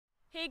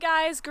Hey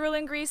guys, Girl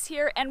in Grease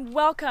here, and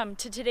welcome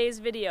to today's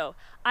video.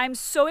 I'm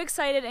so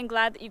excited and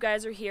glad that you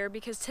guys are here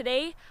because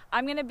today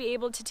I'm going to be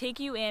able to take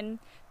you in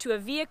to a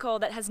vehicle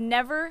that has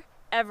never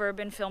ever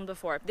been filmed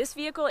before. This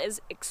vehicle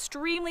is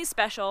extremely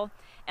special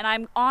and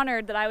I'm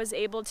honored that I was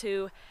able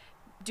to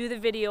do the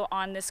video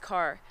on this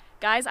car.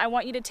 Guys, I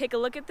want you to take a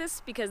look at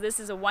this because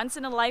this is a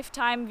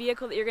once-in-a-lifetime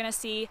vehicle that you're going to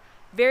see.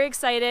 Very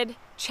excited.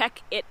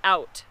 Check it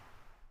out.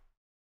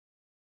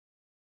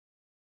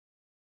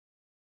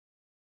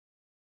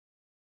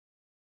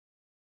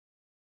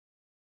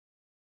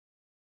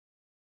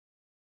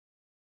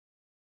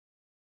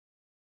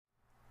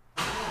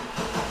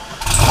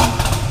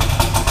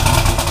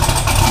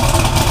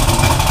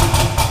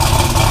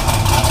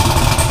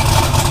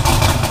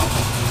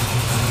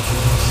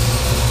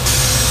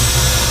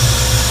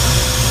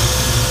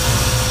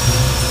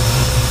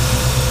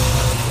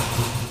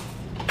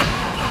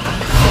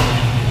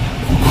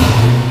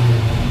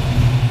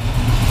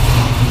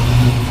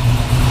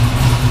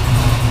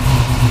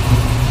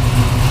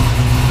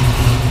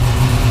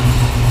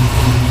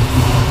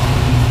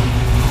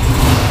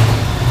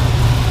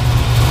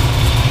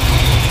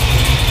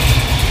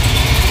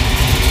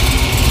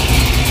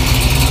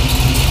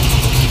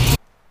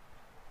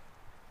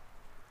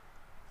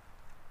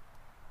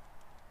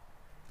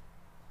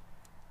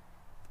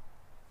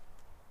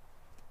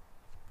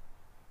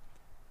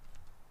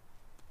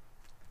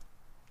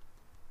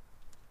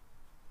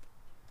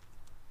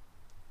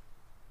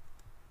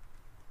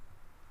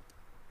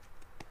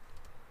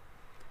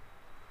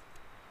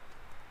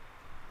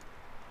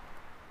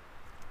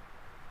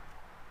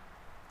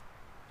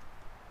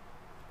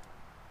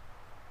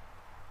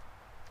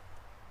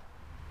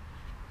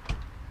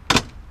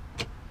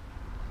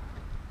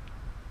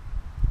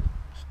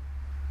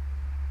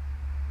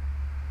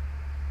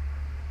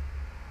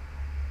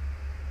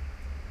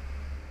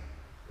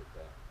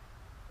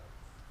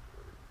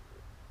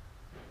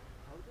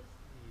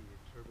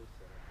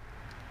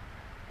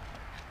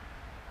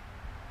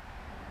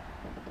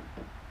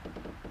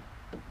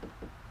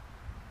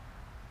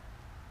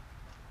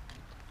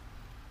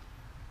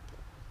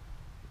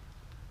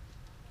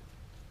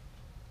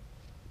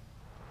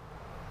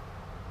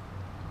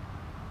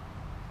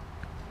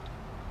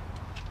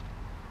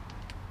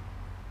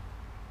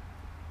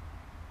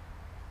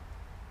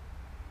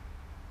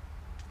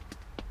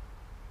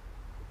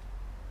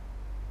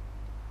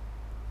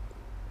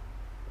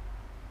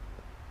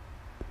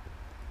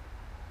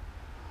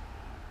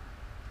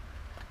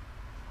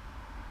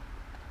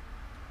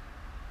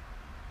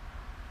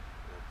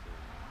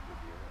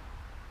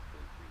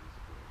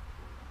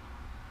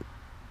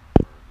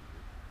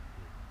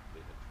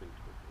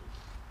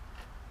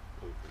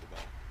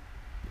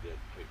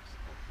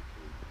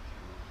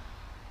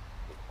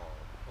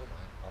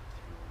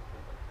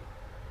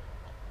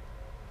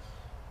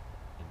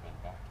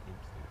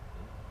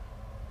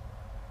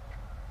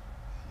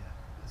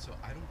 So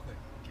I don't quite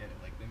get it.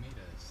 Like, they made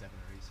a 7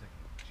 or 8 second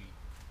Jeep,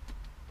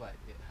 but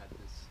it had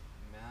this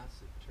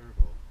massive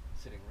turbo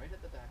sitting right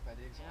at the back by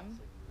the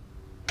exhaust.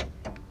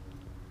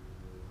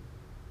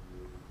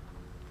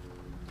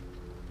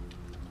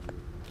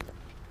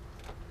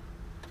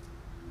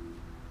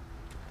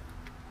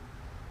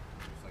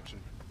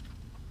 Reflection.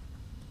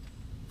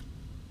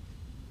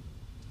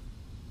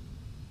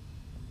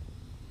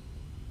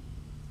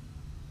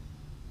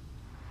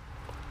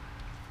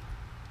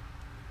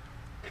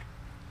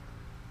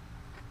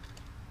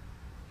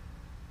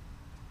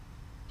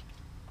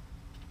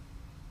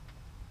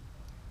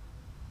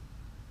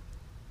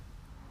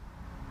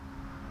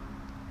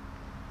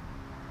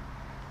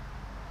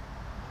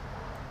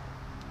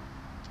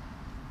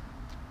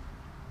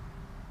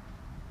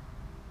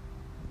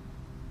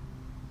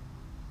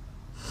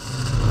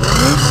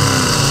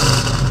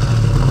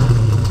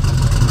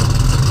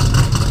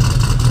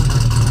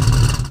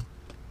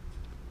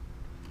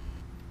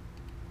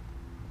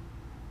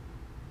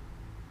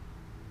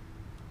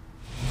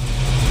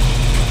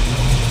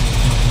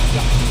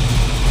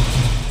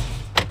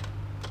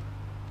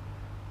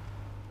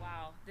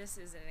 This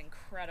is an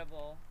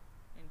incredible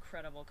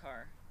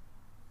car.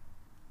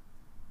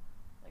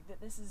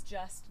 Like, this is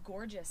just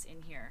gorgeous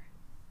in here.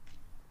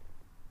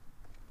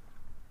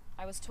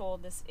 I was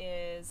told this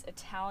is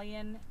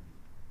Italian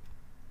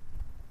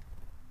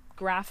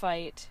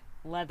graphite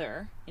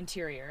leather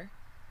interior,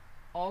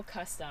 all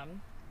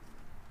custom.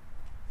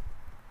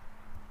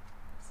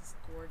 This is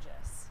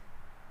gorgeous.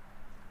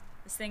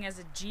 This thing has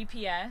a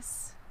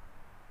GPS,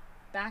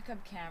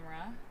 backup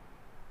camera,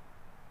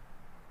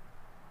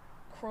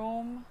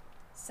 chrome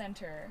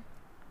center,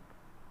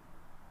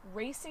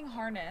 racing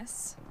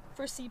harness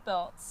for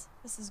seatbelts.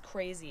 This is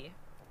crazy.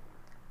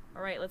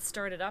 All right, let's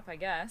start it up, I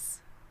guess.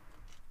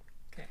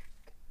 Okay.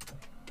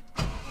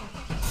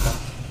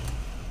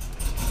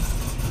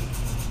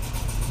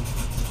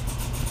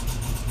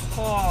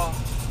 Oh.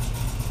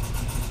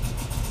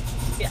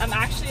 Yeah, I'm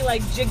actually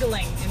like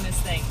jiggling in this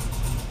thing.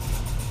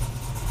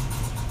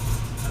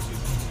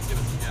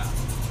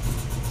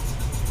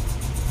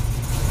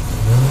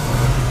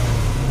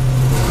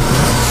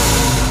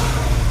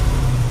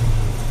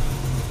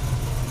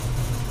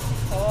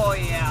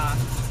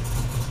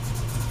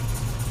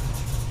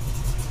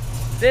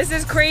 This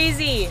is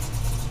crazy.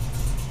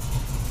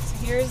 So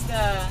here's the...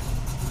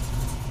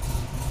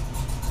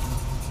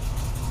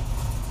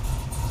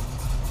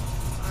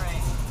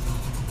 Alright.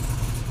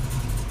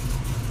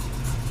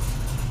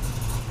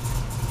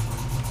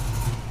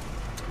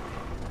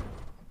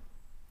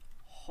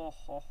 Ho,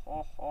 ho,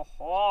 ho, ho,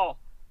 ho.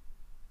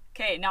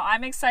 Okay, now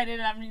I'm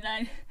excited.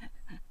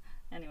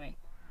 Anyway.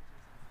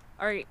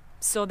 Alright,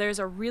 so there's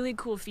a really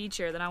cool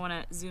feature that I want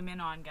to zoom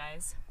in on,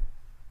 guys.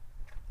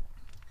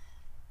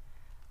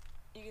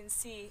 You can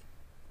see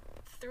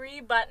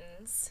 3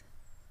 buttons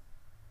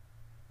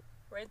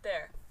right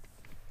there.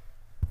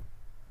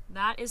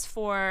 That is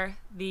for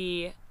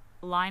the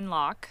line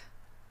lock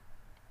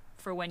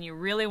for when you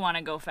really want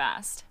to go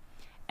fast.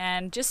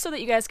 And just so that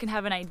you guys can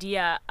have an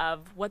idea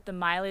of what the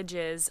mileage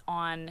is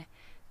on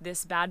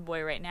this bad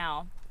boy right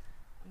now,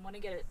 I want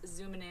to get it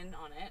zooming in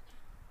on it.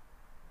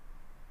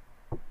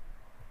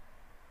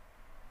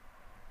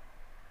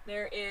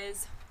 There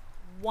is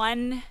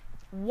one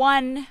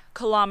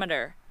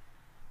kilometer,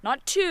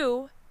 not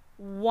 2,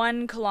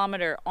 1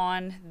 kilometer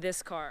on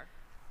this car.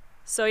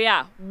 So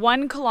yeah,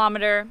 1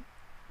 kilometer.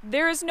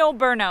 There is no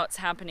burnouts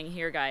happening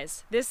here,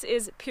 guys. This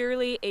is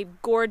purely a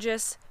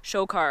gorgeous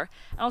show car.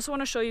 I also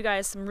want to show you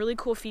guys some really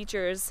cool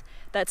features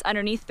that's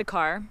underneath the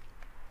car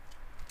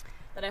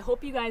that I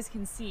hope you guys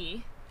can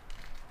see.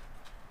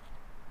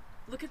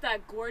 Look at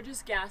that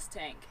gorgeous gas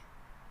tank.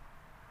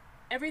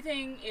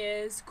 Everything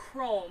is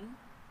chrome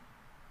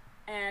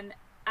and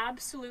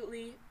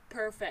absolutely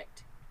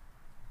perfect.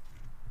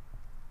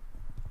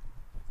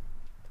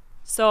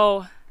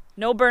 So,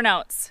 no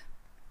burnouts.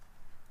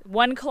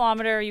 1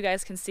 kilometer, you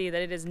guys can see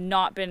that it has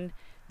not been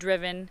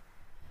driven.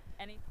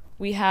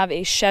 We have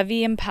a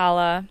Chevy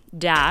Impala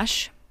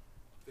dash.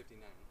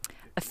 59.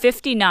 A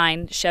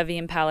 59 Chevy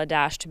Impala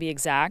dash to be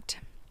exact.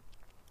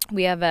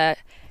 We have a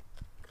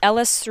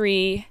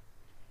LS3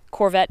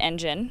 Corvette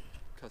engine.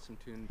 Custom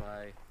tuned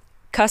by...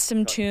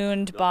 Custom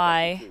tuned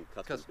by...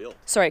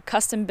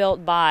 Custom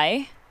built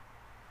by...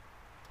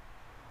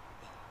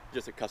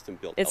 Just a custom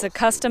built. It's LS3. a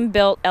custom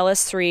built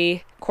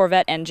LS3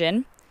 Corvette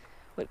engine.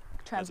 What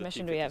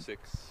transmission do we have?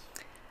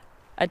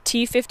 A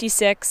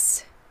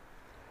T56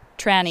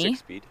 tranny.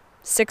 6-speed.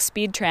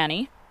 6-speed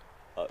tranny.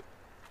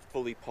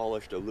 Fully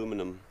polished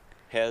aluminum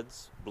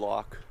heads,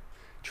 block,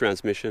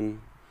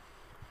 transmission,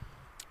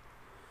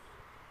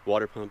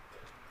 water pump,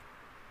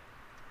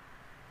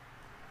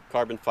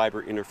 carbon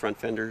fiber inner front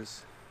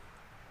fenders,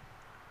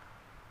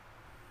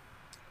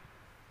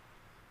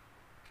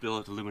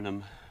 billet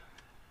aluminum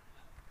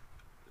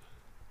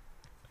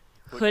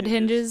Hood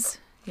hinges.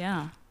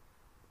 Yeah.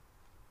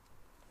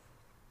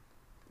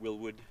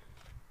 Willwood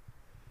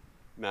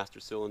master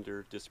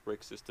cylinder disc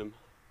brake system.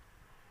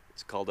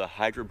 It's called a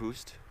Hydro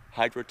Boost,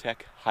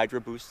 Hydrotech Hydro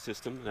Boost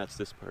system. That's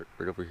this part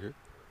right over here.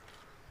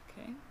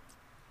 Okay.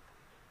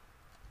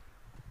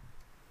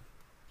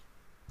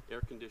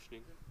 Air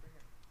conditioning.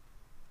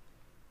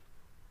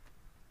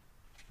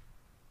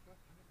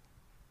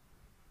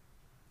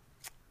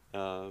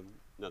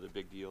 Another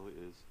big deal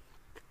is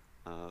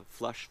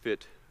flush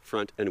fit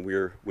front and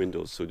rear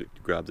windows. So to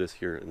grab this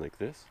here and like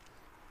this.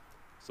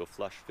 So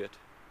flush fit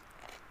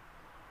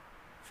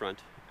front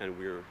and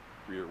rear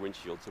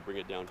windshield. So bring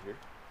it down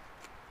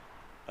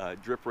here.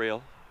 Drip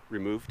rail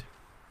removed,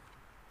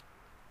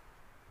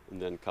 and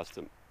then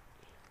custom.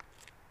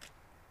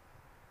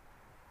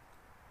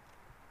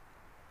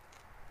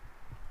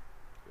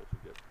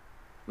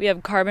 We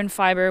have carbon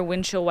fiber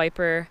windshield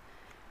wiper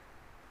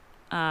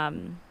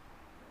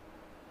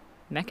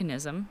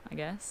mechanism, I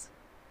guess.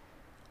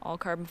 All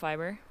carbon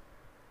fiber.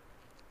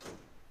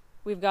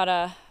 We've got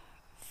a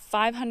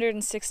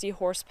 560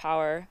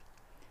 horsepower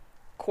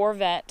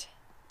Corvette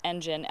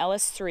engine,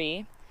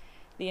 LS3.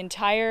 The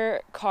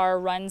entire car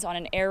runs on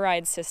an air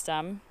ride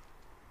system.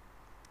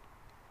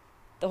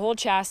 The whole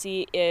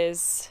chassis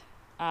is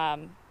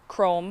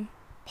chrome,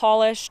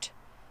 polished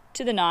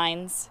to the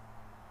nines.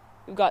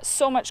 We've got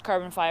so much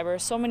carbon fiber,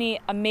 so many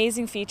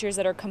amazing features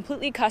that are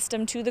completely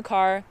custom to the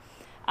car.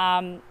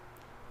 And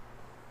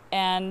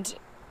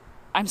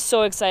I'm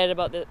so excited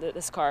about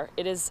this car.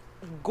 It is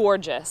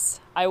gorgeous.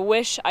 I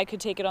wish I could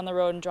take it on the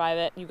road and drive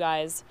it, you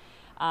guys.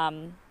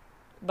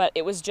 But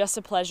it was just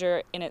a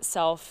pleasure in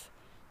itself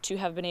to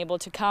have been able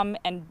to come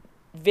and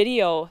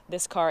video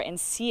this car and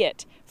see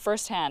it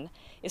firsthand.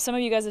 If some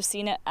of you guys have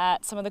seen it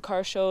at some of the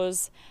car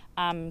shows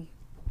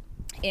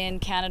in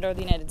Canada or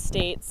the United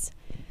States,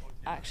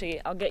 actually,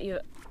 I'll get you,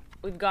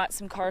 we've got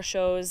some car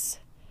shows.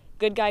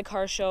 Good Guy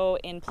Car Show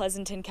in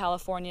Pleasanton,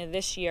 California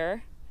this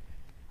year.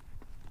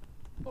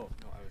 Oh,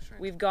 no, I was trying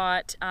We've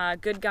got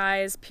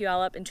GoodGuys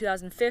Puyallup in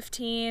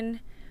 2015,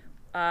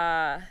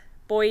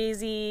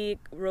 Boise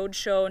Road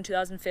Show in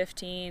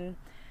 2015,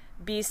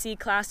 BC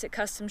Classic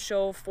Custom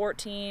Show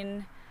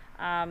 14.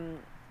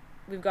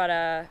 We've got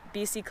a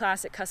BC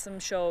Classic Custom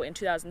Show in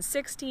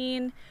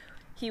 2016.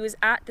 He was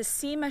at the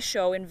SEMA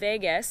show in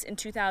Vegas in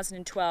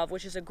 2012,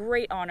 which is a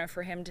great honor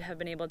for him to have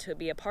been able to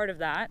be a part of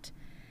that.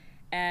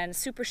 And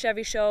Super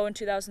Chevy Show in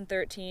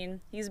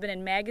 2013. He's been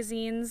in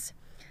magazines.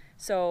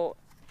 So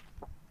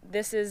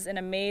This is an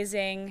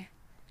amazing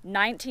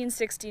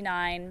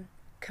 1969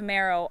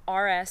 Camaro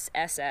RS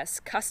SS,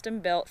 custom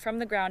built from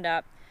the ground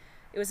up.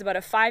 It was about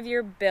a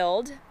 5-year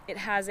build. It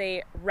has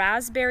a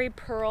Razzberry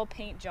Pearl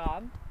paint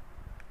job.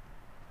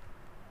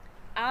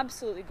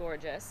 Absolutely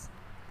gorgeous.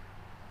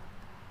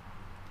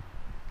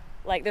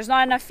 Like, there's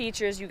not enough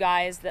features, you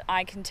guys, that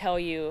I can tell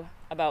you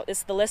about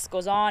this. The list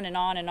goes on and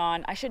on and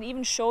on. I should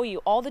even show you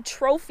all the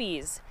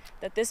trophies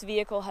that this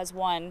vehicle has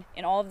won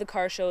in all of the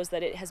car shows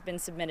that it has been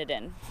submitted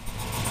in.